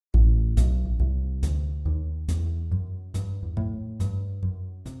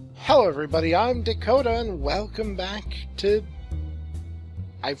Hello everybody, I'm Dakota and welcome back to...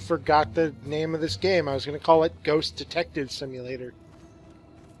 I forgot the name of this game. I was going to call it Ghost Detective Simulator.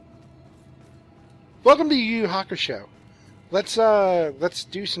 Welcome to Yu Yu Hakusho. Let's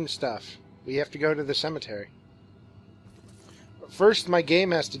do some stuff. We have to go to the cemetery. First, my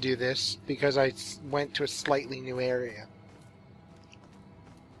game has to do this because I went to a slightly new area.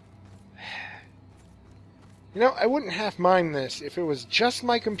 You know, I wouldn't half mind this if it was just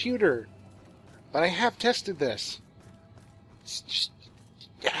my computer. But I have tested this.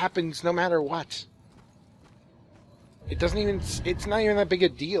 It happens no matter what. It's not even that big a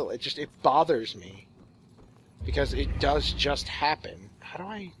deal. It bothers me. Because it does just happen. How do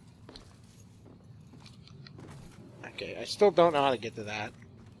I... Okay, I still don't know how to get to that.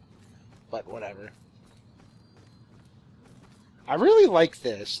 But whatever. I really like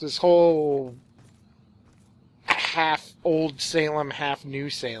this whole... half old Salem, half new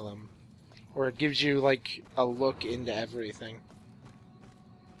Salem, where it gives you like a look into everything.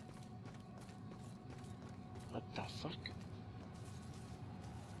 What the fuck?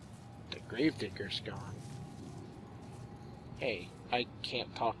 The gravedigger's gone. Hey, I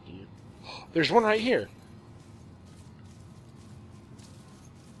can't talk to you. There's one right here.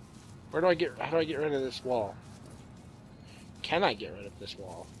 How do I get rid of this wall? Can I get rid of this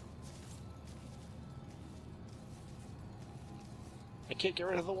wall? I can't get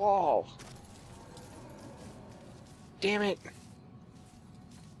rid of the wall. Damn it.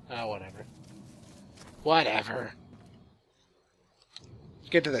 Oh, whatever. Whatever. Let's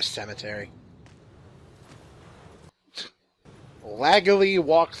get to the cemetery. Laggily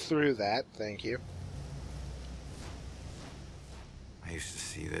walk through that, thank you. I used to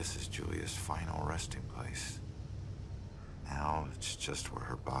see this as Julia's final resting place. Now it's just where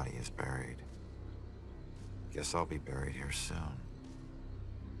her body is buried. Guess I'll be buried here soon.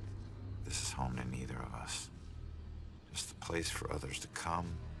 This is home to neither of us. Just the place for others to come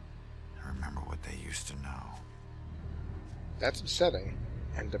and remember what they used to know. That's upsetting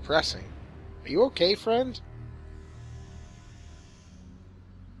and depressing. Are you okay, friend?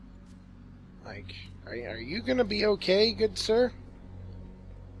 Like, are you gonna be okay, good sir?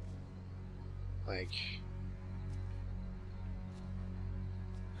 Like...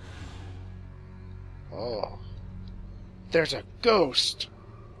 Oh. There's a ghost!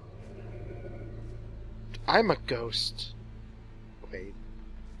 I'm a ghost. Wait.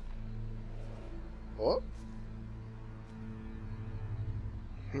 What?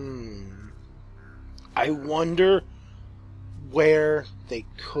 I wonder where they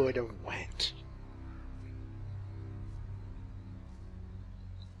could have went.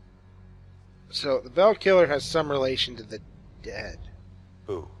 So, the Bell Killer has some relation to the dead.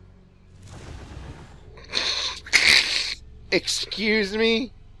 Who? Excuse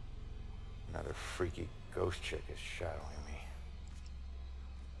me? Another freaky ghost chick is shadowing me.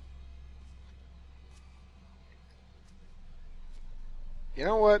 You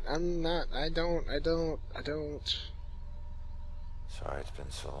know what? I don't. Sorry it's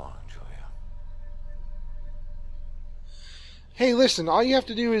been so long, Julia. Hey, listen, all you have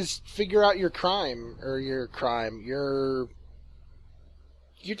to do is figure out your crime. You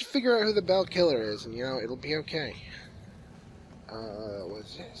have to figure out who the Bell Killer is, and, you know, it'll be okay.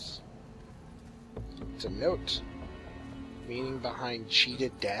 What's this? It's a note. Meaning behind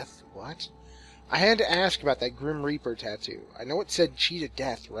cheated death? What? I had to ask about that Grim Reaper tattoo. I know it said cheated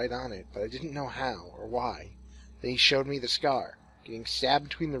death right on it, but I didn't know how or why. Then he showed me the scar. Getting stabbed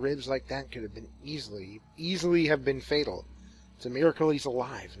between the ribs like that could have been easily have been fatal. It's a miracle he's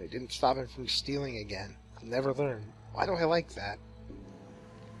alive, and it didn't stop him from stealing again. I'll never learn. Why do I like that?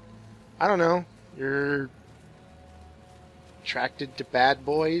 I don't know. You're attracted to bad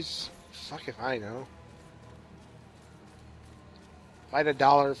boys? Fuck if I know. If I had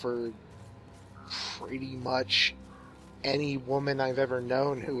 $1 for pretty much any woman I've ever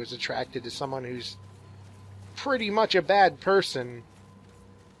known who was attracted to someone who's pretty much a bad person,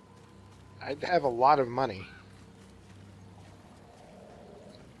 I'd have a lot of money.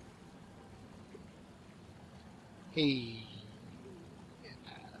 Hey.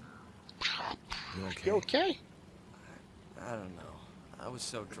 You okay? You okay? I don't know. I was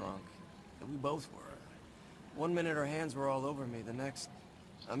so drunk. We both were. One minute her hands were all over me, the next,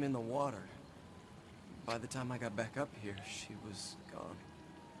 I'm in the water. By the time I got back up here, she was gone.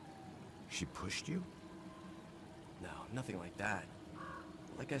 She pushed you? No, nothing like that.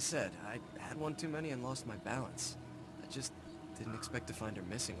 Like I said, I had one too many and lost my balance. I just didn't expect to find her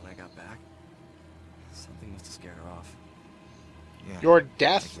missing when I got back. Something must have scared her off. Yeah. Your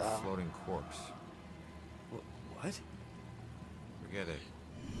death? Like a floating corpse. What? Forget it.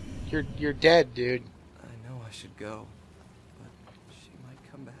 You're dead, dude. I know I should go, but she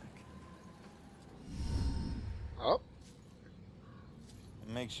might come back. Oh.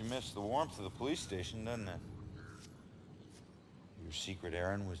 It makes you miss the warmth of the police station, doesn't it? Your secret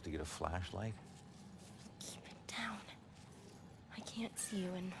errand was to get a flashlight? Keep it down. I can't see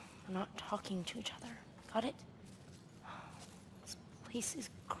you, and we're not talking to each other. Got it? This place is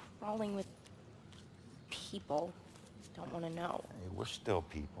crawling with people. Don't want to know. Hey, we're still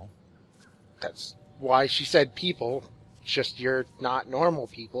people. That's why she said people. It's just you're not normal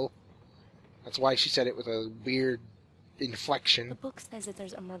people. That's why she said it with a weird inflection. The book says that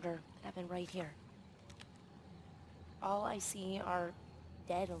there's a murder that happened right here. All I see are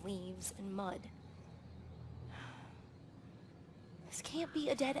dead leaves and mud. This can't be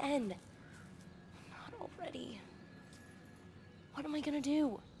a dead end. Not already. What am I gonna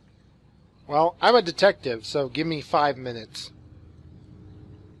do? Well, I'm a detective, so give me 5 minutes.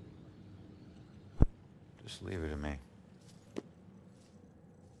 Just leave it to me.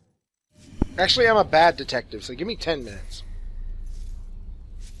 Actually, I'm a bad detective, so give me 10 minutes.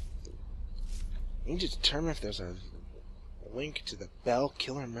 I need to determine if there's a link to the Bell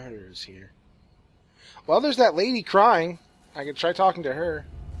Killer murders here. Well, there's that lady crying. I could try talking to her.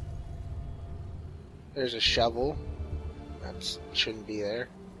 There's a shovel. That shouldn't be there.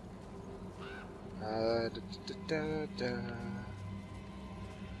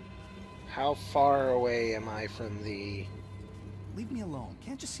 How far away am I from the... Leave me alone.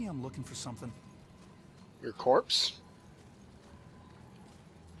 Can't you see I'm looking for something? Your corpse?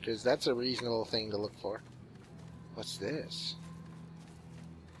 Because that's a reasonable thing to look for. What's this?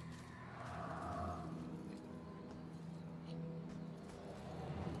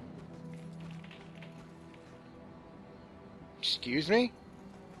 Excuse me?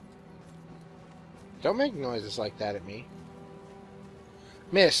 Don't make noises like that at me.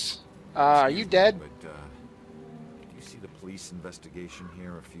 Miss, are you dead? But, did you see the police investigation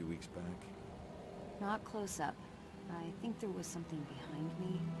here a few weeks back? Not close up. I think there was something behind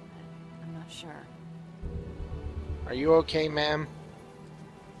me, but I'm not sure. Are you okay, ma'am?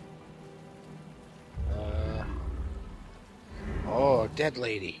 Oh, dead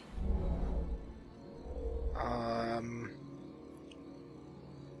lady.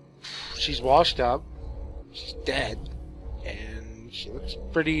 She's washed up. She's dead. And she looks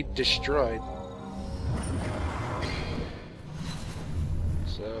pretty destroyed.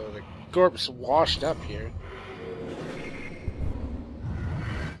 So the corpse washed up here.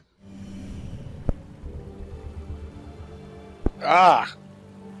 Ah!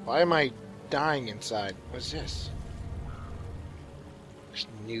 Why am I dying inside? What's this? There's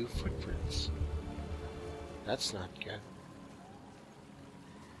new footprints. That's not good.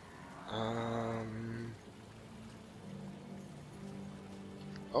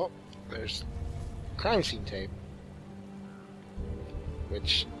 Oh, there's crime scene tape.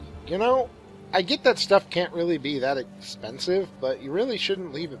 Which, you know, I get that stuff can't really be that expensive, but you really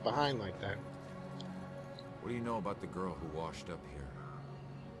shouldn't leave it behind like that. What do you know about the girl who washed up here?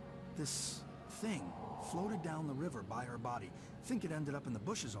 This thing floated down the river by her body. Think it ended up in the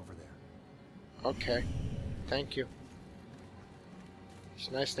bushes over there. Okay. Thank you. It's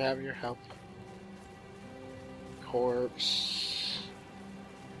nice to have your help. Corpse.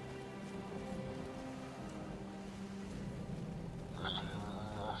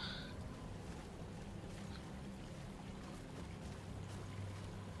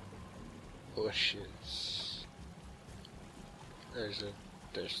 Bushes. There's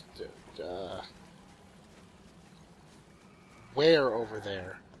where over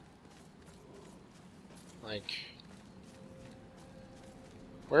there? Like,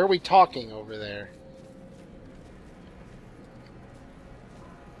 where are we talking over there?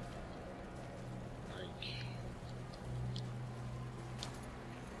 Like,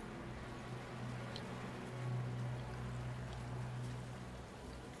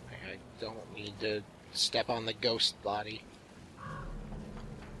 I don't need to step on the ghost body.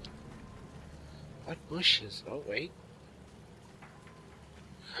 What bushes? Oh, wait.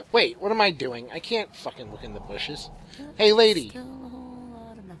 Wait, what am I doing? I can't fucking look in the bushes. Hey, lady. Still a whole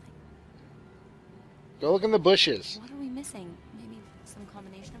lot of nothing. Go look in the bushes. What are we missing? Maybe some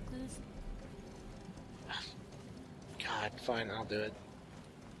combination of clues? God, fine, I'll do it.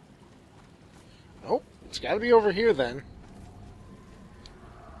 Nope, it's gotta be over here then.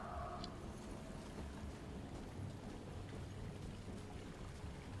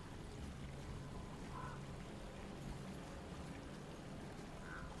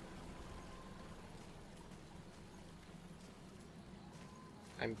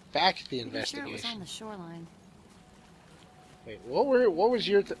 I'm back at the Pretty sure it was investigation. on the shoreline. Wait, what was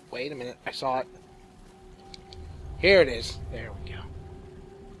your... Wait a minute, I saw it. Here it is. There we go.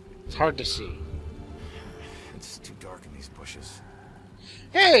 It's hard to see. It's too dark in these bushes.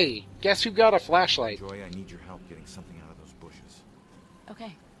 Hey! Guess who got a flashlight? Joy, I need your help getting something out of those bushes.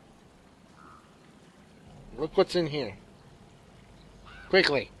 Okay. Look what's in here.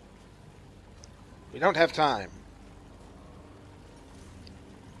 Quickly. We don't have time.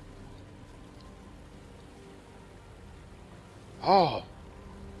 Oh.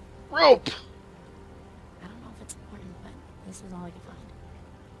 Rope! I don't know if it's important, but this is all I can find.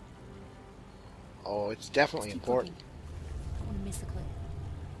 Oh, it's definitely Just keep important. looking. I don't want to miss the clue.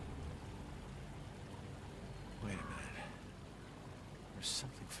 Wait a minute. There's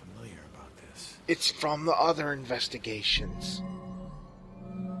something familiar about this. It's from the other investigations.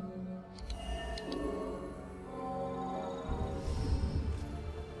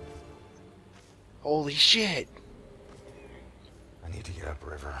 Holy shit! I need to get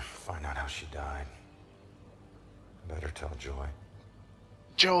upriver, find out how she died. Better tell Joy.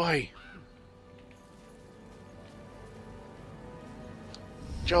 Joy!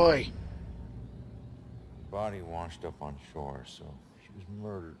 Joy! Body washed up on shore, so she was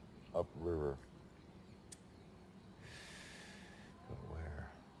murdered upriver. But where?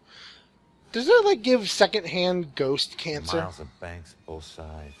 Does it, like, give secondhand ghost cancer? Miles of banks both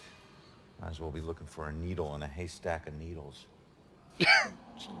sides. Might as well be looking for a needle in a haystack of needles.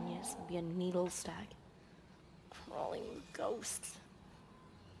 Genius. It'll be a needle stack. Crawling with ghosts.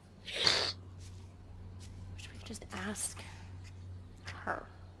 Wish we could just ask her,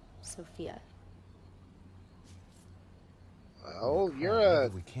 Sophia. Well, you're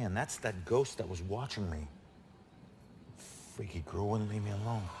Maybe we can. That's that ghost that was watching me. Freaky girl wouldn't leave me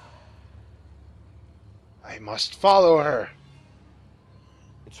alone. I must follow her.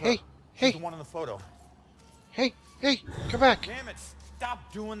 It's her. Hey, She's hey. the one in the photo. Hey, come back. Damn it!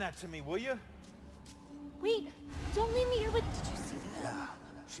 Stop doing that to me, will you? Wait, don't leave me here with... Did you see that? Yeah.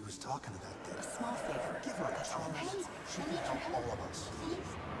 She was talking to that dead. A small favor. Give her a chance. She can help all of us.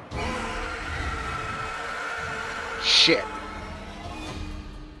 Shit.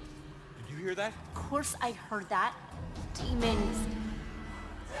 Did you hear that? Of course I heard that. Demons.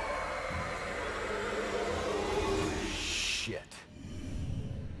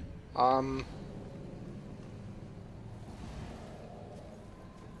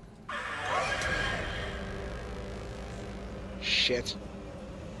 Shit.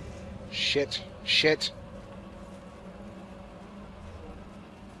 Shit. Shit.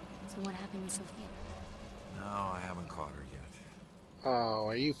 So what happened with Sophia? No, I haven't caught her yet. Oh,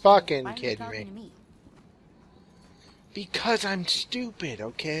 are you fucking Why are you kidding talking me? to me? Because I'm stupid,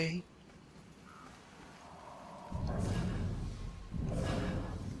 okay?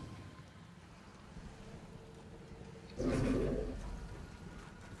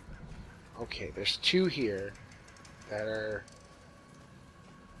 Okay, there's two here that are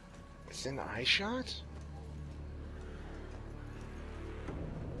within eye shot?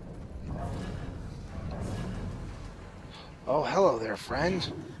 Oh, hello there,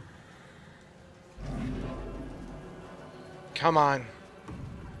 friend. Come on.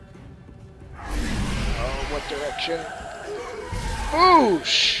 Oh, what direction?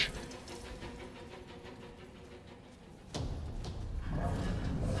 Boosh!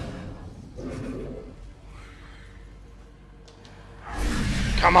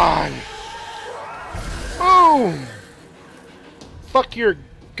 Come on! Boom! Fuck your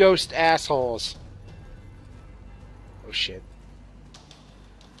ghost assholes. Oh shit.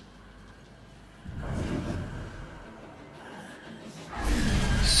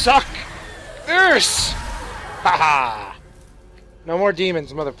 Suck! Nurse! Haha! No more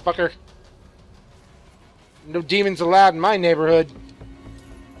demons, motherfucker. No demons allowed in my neighborhood.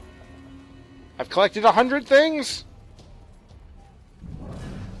 I've collected 100 things?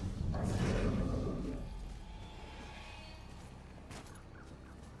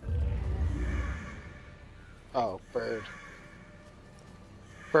 Oh, bird.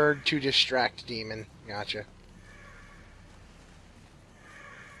 Bird to distract demon. Gotcha.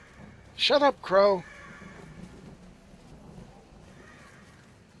 Shut up, Crow.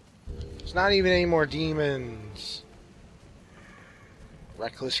 There's not even any more demons.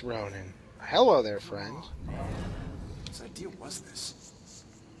 Reckless Ronin. Hello there, friend. Whose idea was this?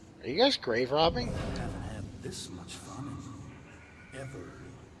 Are you guys grave robbing? Haven't had this much fun in ever.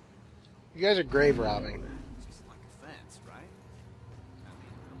 You guys are grave robbing. Just like a fence, right?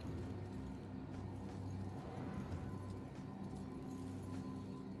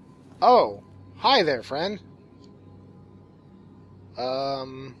 Oh, hi there, friend.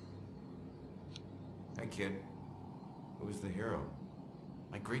 Hey, kid. Who's the hero?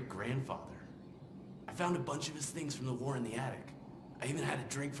 My great-grandfather. I found a bunch of his things from the war in the attic. I even had a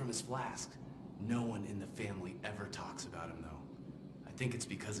drink from his flask. No one in the family ever talks about him, though. I think it's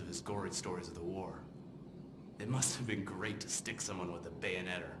because of his gory stories of the war. It must have been great to stick someone with a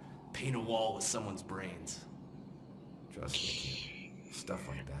bayonet or paint a wall with someone's brains. Trust me, kid. Stuff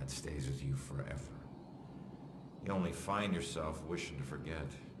like that stays with you forever. You only find yourself wishing to forget.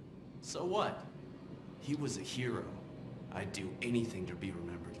 So what? He was a hero. I'd do anything to be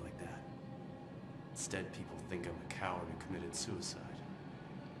remembered like that. Instead, people think I'm a coward who committed suicide.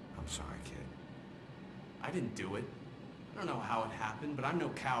 I'm sorry, kid. I didn't do it. I don't know how it happened, but I'm no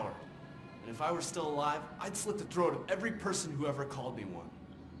coward. And if I were still alive, I'd slit the throat of every person who ever called me one.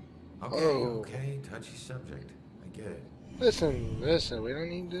 Okay, Oh. okay, touchy subject. I get it. Listen, we don't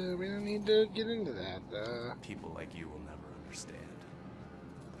need to get into that. People like you will never understand.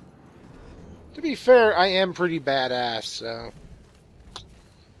 To be fair, I am pretty badass, so...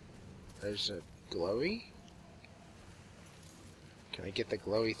 There's a glowy. Can I get the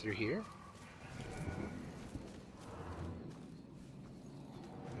glowy through here?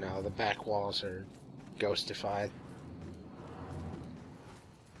 No, the back walls are ghostified.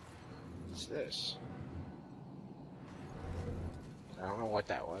 What's this? I don't know what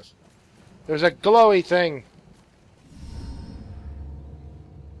that was. There's a glowy thing!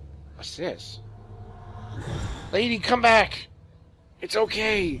 What's this? Lady, come back! It's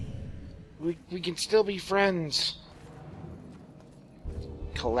okay! We can still be friends.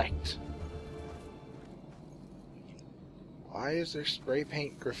 Collect. Why is there spray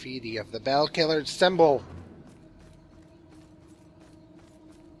paint graffiti of the Bell Killer's symbol?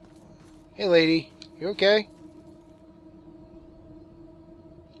 Hey lady, you okay?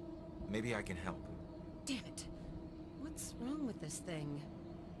 Maybe I can help. Damn it. What's wrong with this thing?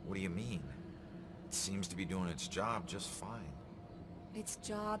 What do you mean? It seems to be doing its job just fine. Its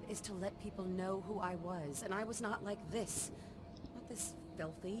job is to let people know who I was, and I was not like this. Not this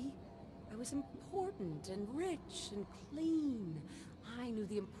filthy. I was important and rich and clean. I knew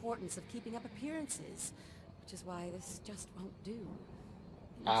the importance of keeping up appearances, which is why this just won't do.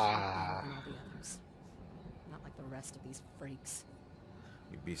 All the others. Not like the rest of these freaks.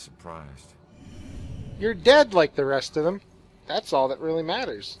 You'd be surprised. You're dead like the rest of them. That's all that really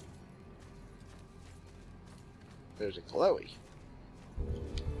matters. There's a glowy. Here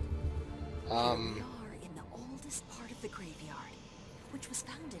we are in the oldest part of the graveyard, which was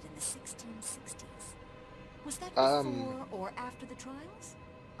founded in the 1660s. Was that before or after the trials?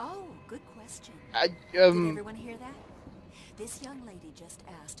 Oh, good question. Did everyone hear that? This young lady just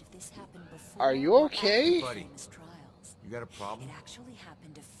asked if this happened before. Are you okay? Buddy, you got a problem? It actually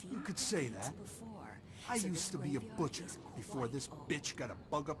happened a few You could say decades that. before. I So used this to be a graveyard butcher is before quite this old. bitch got a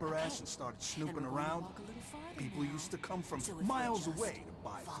bug up her ass and started snooping around. People used to come from So if you'll miles just away to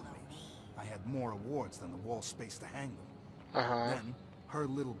buy follow from me. me. I had more awards than the wall space to hang them. Uh-huh. Then, her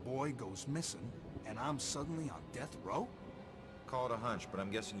little boy goes missing, and I'm suddenly on death row? Call it a hunch, but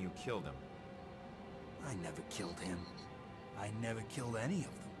I'm guessing you killed him. I never killed him. I never killed any of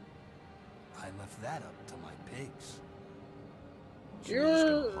them. I left that up to my pigs. So you're just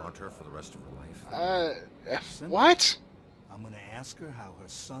gonna haunt her for the rest of her life? Listen, what? I'm gonna ask her how her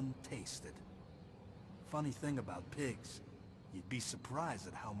son tasted. Funny thing about pigs, you'd be surprised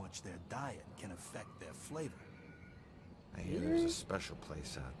at how much their diet can affect their flavor. I hear there's a special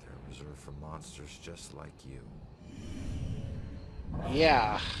place out there reserved for monsters just like you.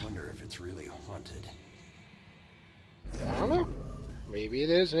 Yeah. Wonder if it's really haunted. I don't know. Maybe it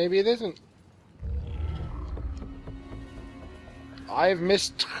is, maybe it isn't. I've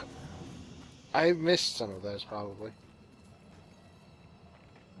missed some of those, probably.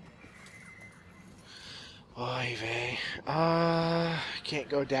 Oy vey. Can't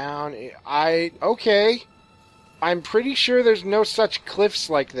go down. Okay. I'm pretty sure there's no such cliffs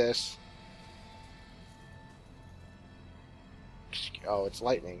like this. Oh, it's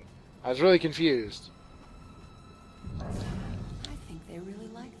lightning. I was really confused. I think they really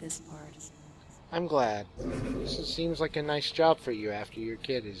like this part. I'm glad. This seems like a nice job for you after your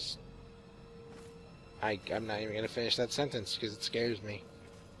kid is... I'm not even going to finish that sentence because it scares me.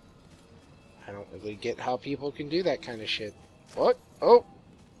 I don't really get how people can do that kind of shit. What? Oh!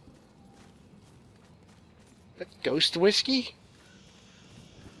 That ghost whiskey?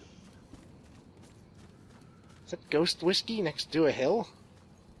 Is that ghost whiskey next to a hill?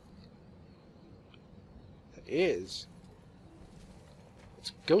 That is.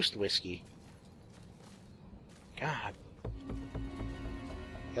 It's ghost whiskey. God.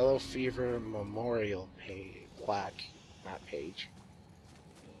 Yellow Fever Memorial plaque, not page.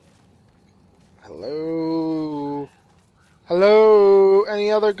 Hello? Hello?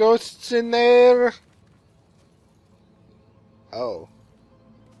 Any other ghosts in there? Oh.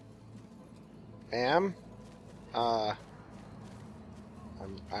 Ma'am?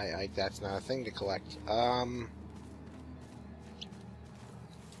 That's not a thing to collect.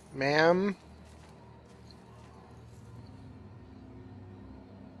 Ma'am?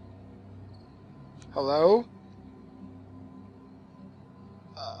 Hello?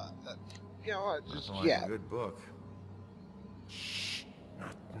 You know what? Just, Nothing like yeah. a good book. Shh,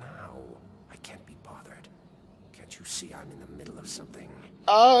 not now. I can't be bothered. Can't you see I'm in the middle of something?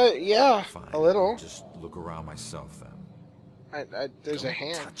 Yeah, Fine. a little. I'll just look around myself then. There's Don't a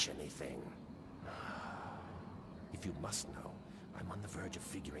hand. touch anything. If you must know, I'm on the verge of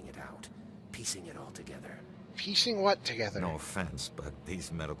figuring it out, piecing it all together. Piecing what together? No offense, but these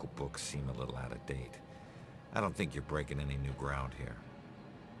medical books seem a little out of date. I don't think you're breaking any new ground here.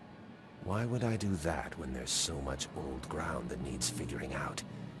 Why would I do that when there's so much old ground that needs figuring out?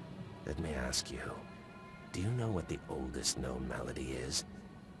 Let me ask you, do you know what the oldest known malady is?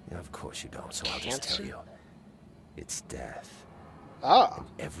 Of course you don't, so I'll just tell you. It's death. Ah. And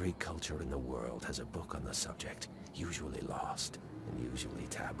every culture in the world has a book on the subject, usually lost and usually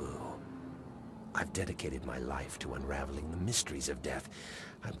taboo. I've dedicated my life to unraveling the mysteries of death.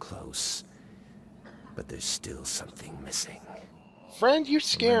 I'm close, but there's still something missing. Friend, you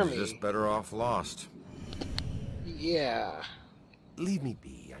scare Sometimes me. you're just better off lost. Yeah. Leave me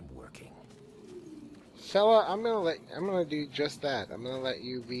be, I'm working. Fella, I'm gonna do just that. I'm gonna let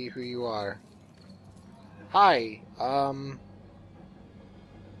you be who you are. Hi,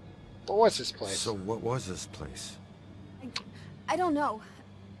 what was this place? So what was this place? I don't know.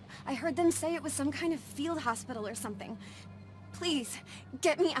 I heard them say it was some kind of field hospital or something. Please,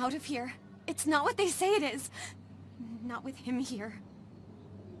 get me out of here. It's not what they say it is. Not with him here.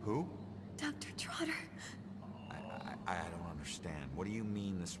 Who? Dr. Trotter. I don't understand. What do you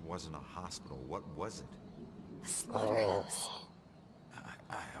mean this wasn't a hospital? What was it? A slaughterhouse.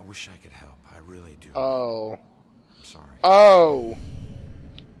 I wish I could help. I really do. Oh. I'm sorry. Oh.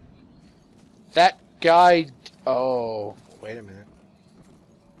 That guy... Oh. Wait a minute.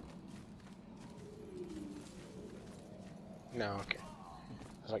 No, okay.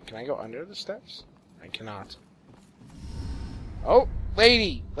 I was like, can I go under the steps? I cannot. Oh,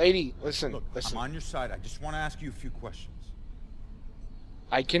 lady, listen, Look, listen. I'm on your side. I just want to ask you a few questions.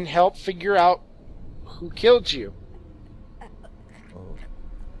 I can help figure out who killed you. Oh.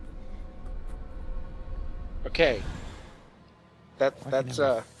 Okay. That's Why can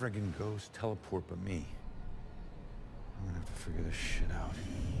every friggin' ghost teleport but me? I'm gonna have to figure this shit out.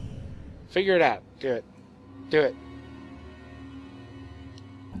 Figure it out. Do it. Do it.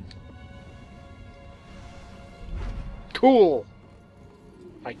 Cool.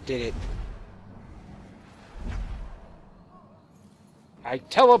 I did it. I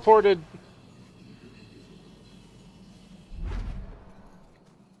teleported.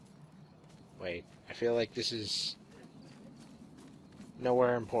 Wait, I feel like this is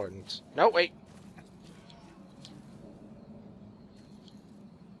nowhere important. No, wait.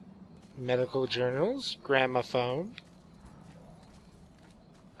 Medical journals, gramophone.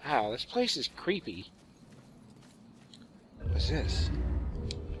 Wow, this place is creepy. What's this?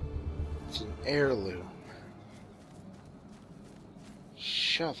 It's an heirloom.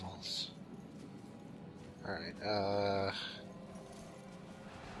 Shovels. Alright,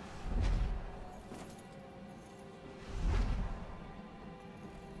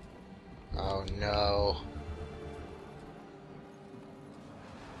 oh no.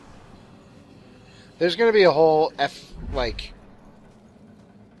 There's gonna be a whole effort,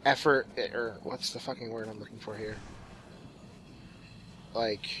 or what's the fucking word I'm looking for here?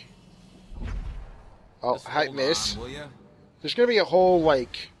 Like, oh, hi, miss. Will ya? There's gonna be a whole,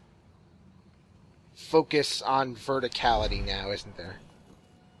 focus on verticality now, isn't there?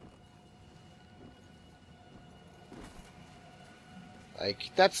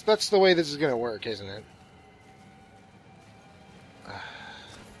 Like, that's the way this is gonna work, isn't it? Let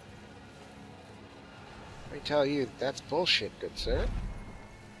me tell you, that's bullshit, good sir.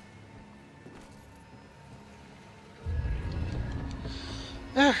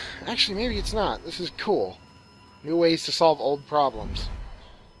 Actually, maybe it's not. This is cool. New ways to solve old problems.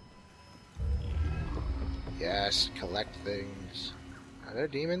 Yes, collect things. Are there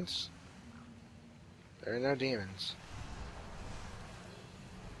demons? There are no demons.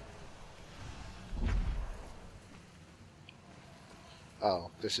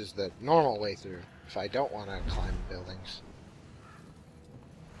 Oh, this is the normal way through, if I don't want to climb buildings.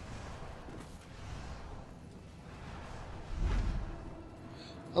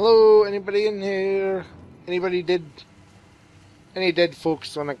 Hello, anybody in here? Anybody did Any dead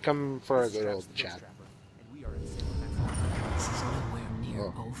folks want to come for a good old chat. This is nowhere near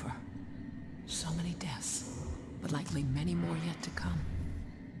over. So many deaths, but likely many more yet to come.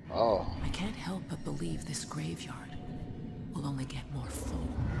 Oh. I can't help but believe this graveyard will only get more full.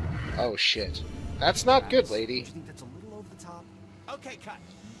 Oh shit. That's not good, lady. I think that's a little over the top. Okay, cut.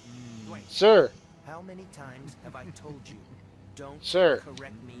 Wait. Sir. How many times have I told you, don't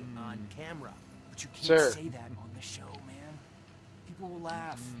correct me on camera? But you can't say that on the show, man. People will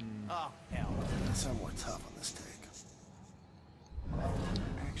laugh. Oh, hell. Some more tough on this take.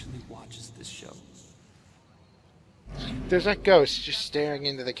 Actually watches this show. There's that ghost just staring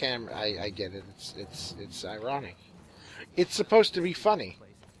into the camera. I get it. It's ironic. It's supposed to be funny.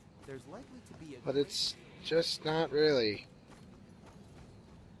 But it's just not really.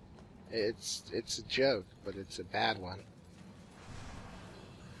 It's a joke, but it's a bad one.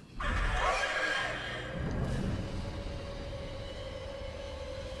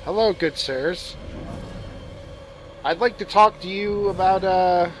 Hello, good sirs. I'd like to talk to you about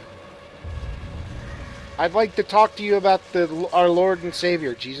our Lord and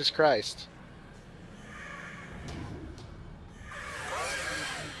Savior, Jesus Christ.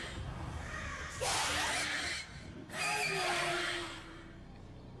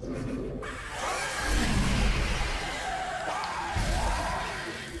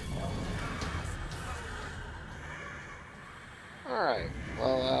 Alright,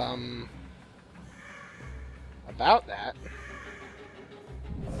 well, about that.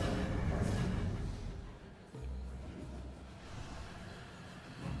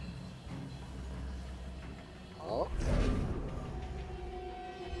 Oh.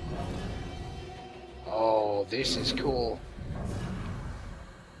 Oh, this is cool.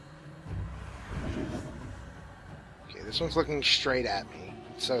 Okay, this one's looking straight at me.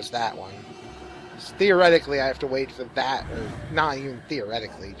 So is that one. So theoretically, I have to wait for that, or not even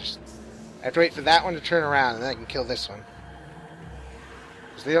theoretically, just I have to wait for that one to turn around, and then I can kill this one.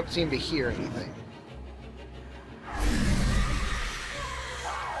 Because they don't seem to hear anything.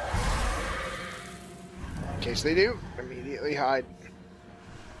 In case they do, immediately hide.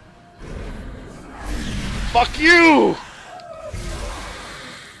 Fuck you!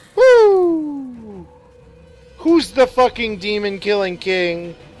 Woo! Who's the fucking demon killing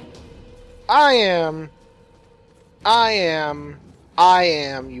king? I am,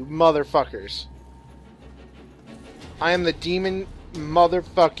 you motherfuckers. I am the demon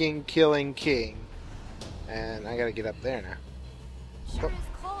motherfucking killing king. And I gotta get up there now. Sure is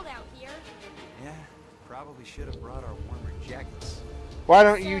cold out here. Yeah, probably should have brought our warmer jackets. Why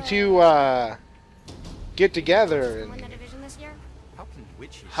don't you two, get together and Win the division this year? How can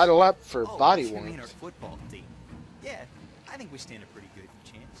witches huddle up for body you mean our warmth? football team? Yeah, I think we stand a pretty good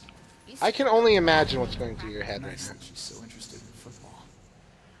chance. I can only imagine what's going through your head right Nice now. that she's so interested in football.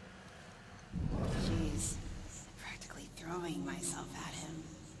 She's practically throwing myself at him.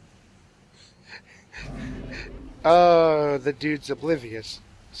 Oh, the dude's oblivious.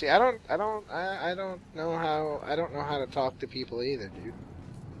 See, I don't know how to talk to people either, dude.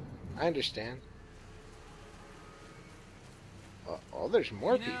 I understand. Oh, there's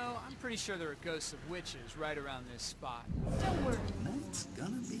more people. I'm pretty sure there are ghosts of witches right around this spot. Don't worry. That's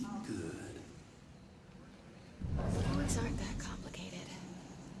gonna be good. Things aren't that complicated.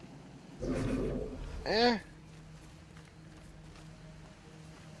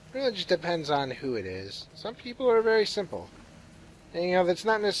 Really just depends on who it is. Some people are very simple. And, you know, that's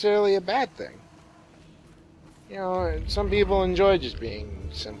not necessarily a bad thing. You know, some people enjoy just being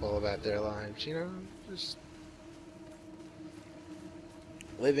simple about their lives, you know? Just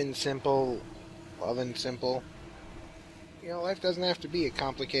living simple, loving simple. You know, life doesn't have to be a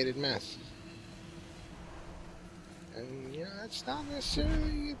complicated mess. And, you know, that's not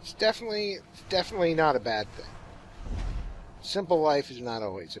necessarily, it's definitely not a bad thing. Simple life is not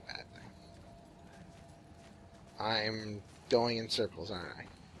always a bad thing. I'm going in circles, aren't I?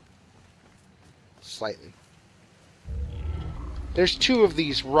 Slightly. There's two of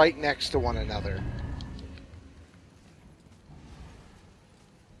these right next to one another.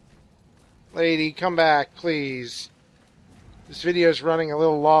 Lady, come back, please. This video's running a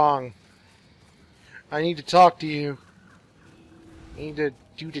little long. I need to talk to you. I need to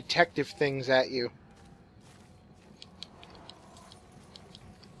do detective things at you.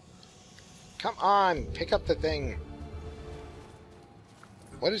 Come on, pick up the thing.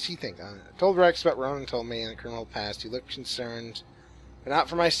 What does he think? I told Rex about Ronan told me in the criminal past. He looked concerned, but not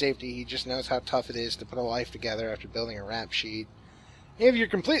for my safety. He just knows how tough it is to put a life together after building a rap sheet. If you're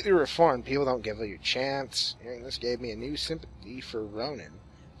completely reformed, people don't give you a chance. Hearing this gave me a new sympathy for Ronan.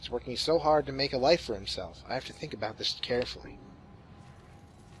 He's working so hard to make a life for himself. I have to think about this carefully.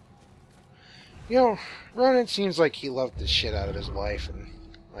 You know, Ronan seems like he loved the shit out of his wife, and,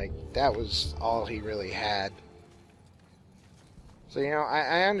 like, that was all he really had. So, you know,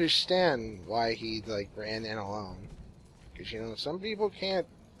 I understand why he, like, ran in alone. Because, you know, some people can't...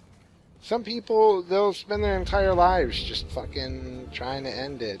 Some people, they'll spend their entire lives just fucking trying to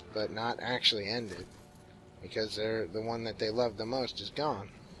end it, but not actually end it. Because the one that they love the most is gone.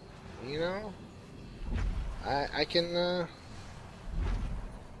 You know? I can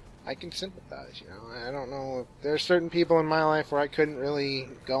sympathize, you know. I don't know if there are certain people in my life where I couldn't really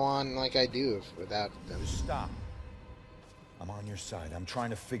go on like I do without them. Stop. I'm on your side. I'm trying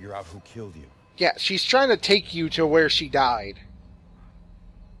to figure out who killed you. Yeah, she's trying to take you to where she died.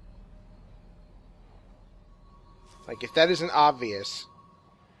 Like, if that isn't obvious.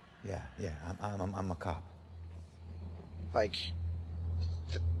 Yeah, I'm a cop. Like,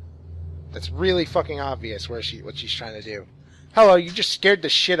 that's really fucking obvious what she's trying to do. Hello, you just scared the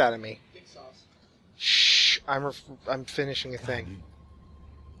shit out of me. Shh, I'm finishing a thing.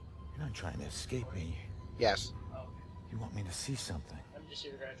 You're not trying to escape me. Yes. You want me to see something. I'm just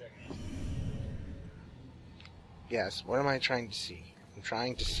here to graduate. Yes, what am I trying to see? I'm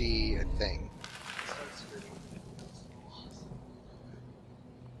trying to see a thing.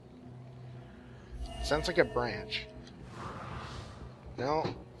 Sounds like a branch. No,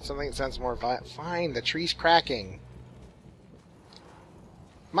 something that sounds more fine, the tree's cracking.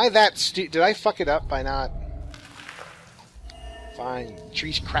 Am I that did I fuck it up by not? Fine,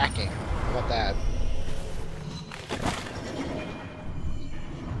 tree's cracking. How about that?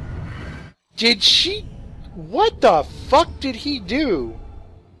 Did she... What the fuck did he do?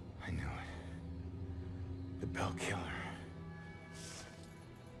 I knew it. The Bell Killer.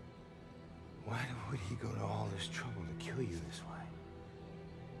 Why would he go to all this trouble to kill you this way?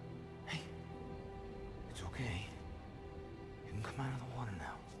 Hey, it's okay. You can come out of the water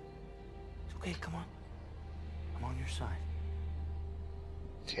now. It's okay, come on. I'm on your side.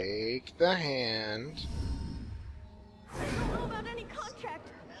 Take the hand. I don't know about any contract.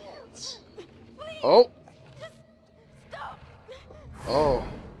 Oh. Just stop. Oh.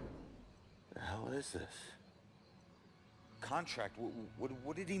 The hell is this? Contract?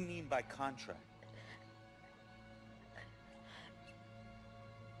 What did he mean by contract?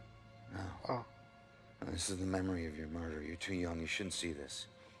 No. Oh. This is the memory of your murder. You're too young. You shouldn't see this.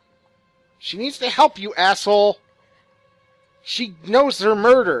 She needs to help you, asshole. She knows her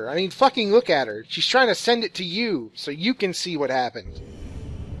murder. I mean, fucking look at her. She's trying to send it to you so you can see what happened.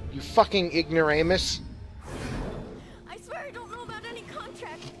 You fucking ignoramus. I swear I don't know about any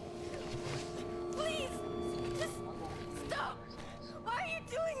contract. Please, just stop. Why are you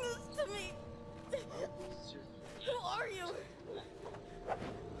doing this to me? Who are you?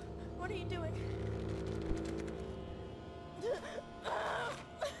 What are you doing?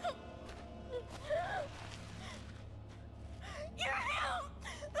 You're him!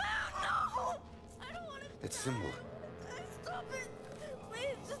 Oh, no! I don't want to. It's symbol. Stop it!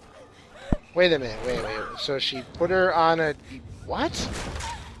 Please, just. Wait a minute. Wait. So she put her on a... What?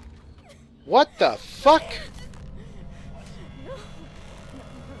 What the fuck?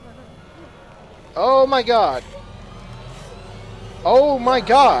 Oh my god. Oh my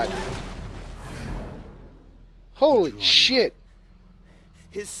god. Holy shit.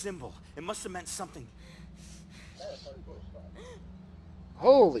 His symbol. It must have meant something.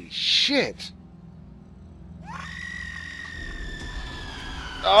 Holy shit.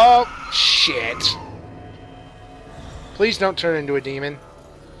 Oh, shit. Please don't turn into a demon.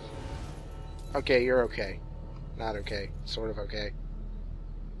 Okay, you're okay. Not okay. Sort of okay.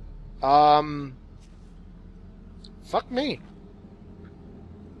 Fuck me.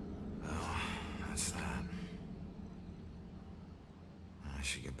 Oh, that's that. I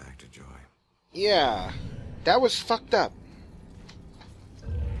should get back to Joy. Yeah. That was fucked up.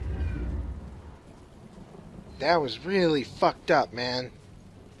 That was really fucked up, man.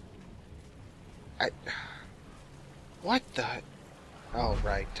 What the... Oh,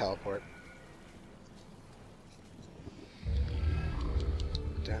 right. Teleport.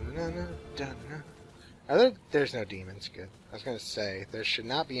 There's no demons. Good. I was gonna say, there should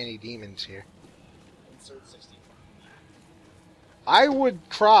not be any demons here. I would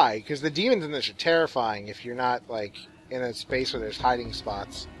cry, because the demons in this are terrifying if you're not, like, in a space where there's hiding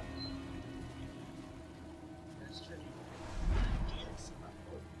spots.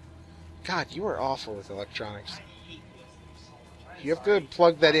 God, you are awful with electronics. You have to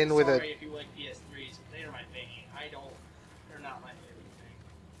plug that in with a... Sorry if you like PS3s, but they are my thing. They're not my favorite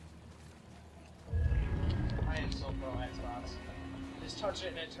thing. I am so pro Xbox. Just touch it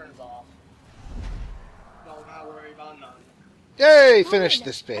and it turns off. Don't gotta worry about none. Yay! Finished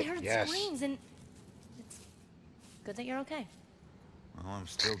this bit. I heard Yes. screams and Good that you're okay. Well, I'm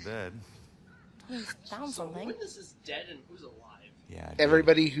still dead. You found something. Witness is dead and who's alive? Yeah,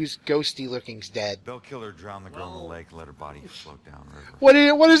 Everybody who's ghosty looking's dead. Bell killer drowned the girl in the lake and let her body float downriver. What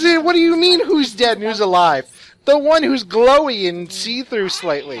is it? What do you mean who's dead and who's alive? The one who's glowy and see-through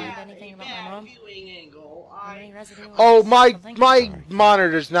slightly. Anything about my mom? Oh, my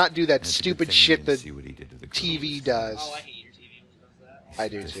monitor does not do that stupid shit that TV does. Oh, I hate your TV when it does that. I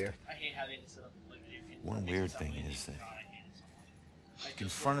do too. I hate having to set up One weird thing is that he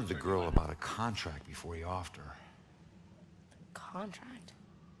confronted the girl about a contract before he offed her. Contract?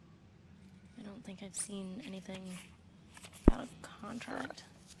 I don't think I've seen anything about a contract.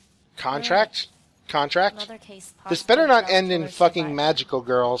 Contract? Contract? Another case This better not possibly end in about fucking survivor magical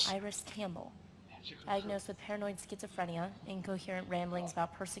girls. Iris Campbell, diagnosed with paranoid schizophrenia, incoherent ramblings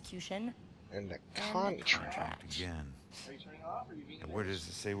about persecution, And a contract. Again. And where does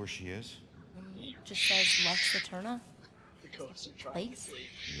it say where she is? It just says Lux Eterna. Place?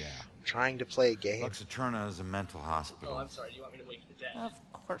 Yeah. Trying to play a game. Lux Eterna is a mental hospital. Oh, I'm sorry. Do you want me to wake the dead? Of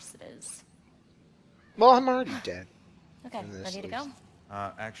course it is. Well, I'm already dead. Okay, ready to go?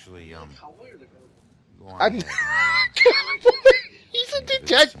 Actually, go on I'm ahead. He's a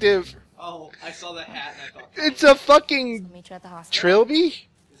detective. Oh, I saw the hat and I thought... It's a fucking Meet you at the hospital. trilby?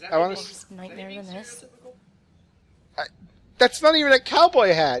 I want to. Worst nightmare than this. That's not even a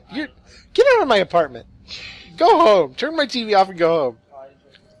cowboy hat. You get out of my apartment. Go home. Turn my TV off and go home.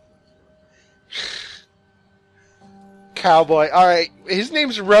 Cowboy. All right, his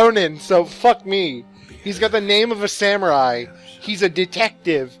name's Ronin, so fuck me. He's got the name of a samurai. He's a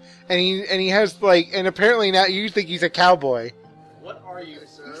detective, and he has like, and apparently now you think he's a cowboy. What are you,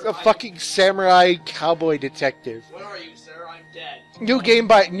 sir? He's a fucking samurai cowboy detective. What are you, sir? I'm dead. New game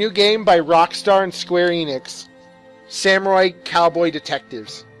by Rockstar and Square Enix. Samurai Cowboy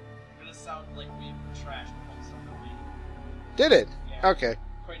Detectives. It's gonna sound like we trashed the whole stuff that we... Did it? Yeah. Okay.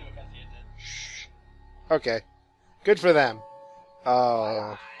 According to Mackenzie, it did. Okay. Good for them.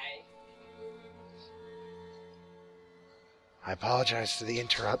 Oh. I apologize for the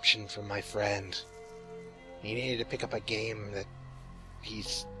interruption from my friend. He needed to pick up a game that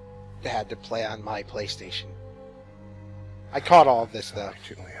he's had to play on my PlayStation. I caught all of this, though.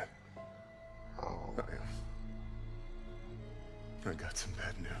 Oh. I got some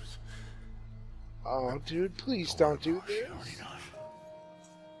bad news. Oh, dude, please don't do this.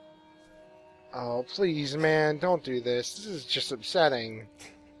 Oh, please, man, don't do this. This is just upsetting.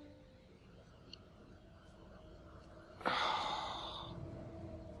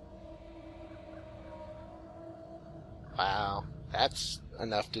 Wow, that's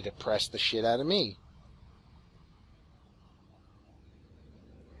enough to depress the shit out of me.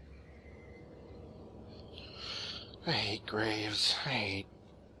 I hate graves. I hate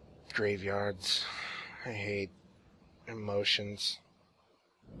graveyards. I hate emotions.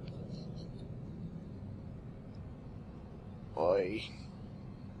 Boy.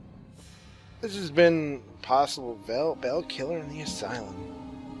 This has been Possible Bell Killer in the Asylum.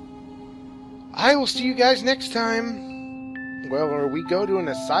 I will see you guys next time. Well, or we go to an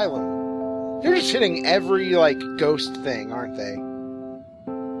asylum. They're just hitting every, like, ghost thing, aren't they?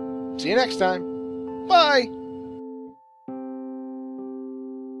 See you next time. Bye!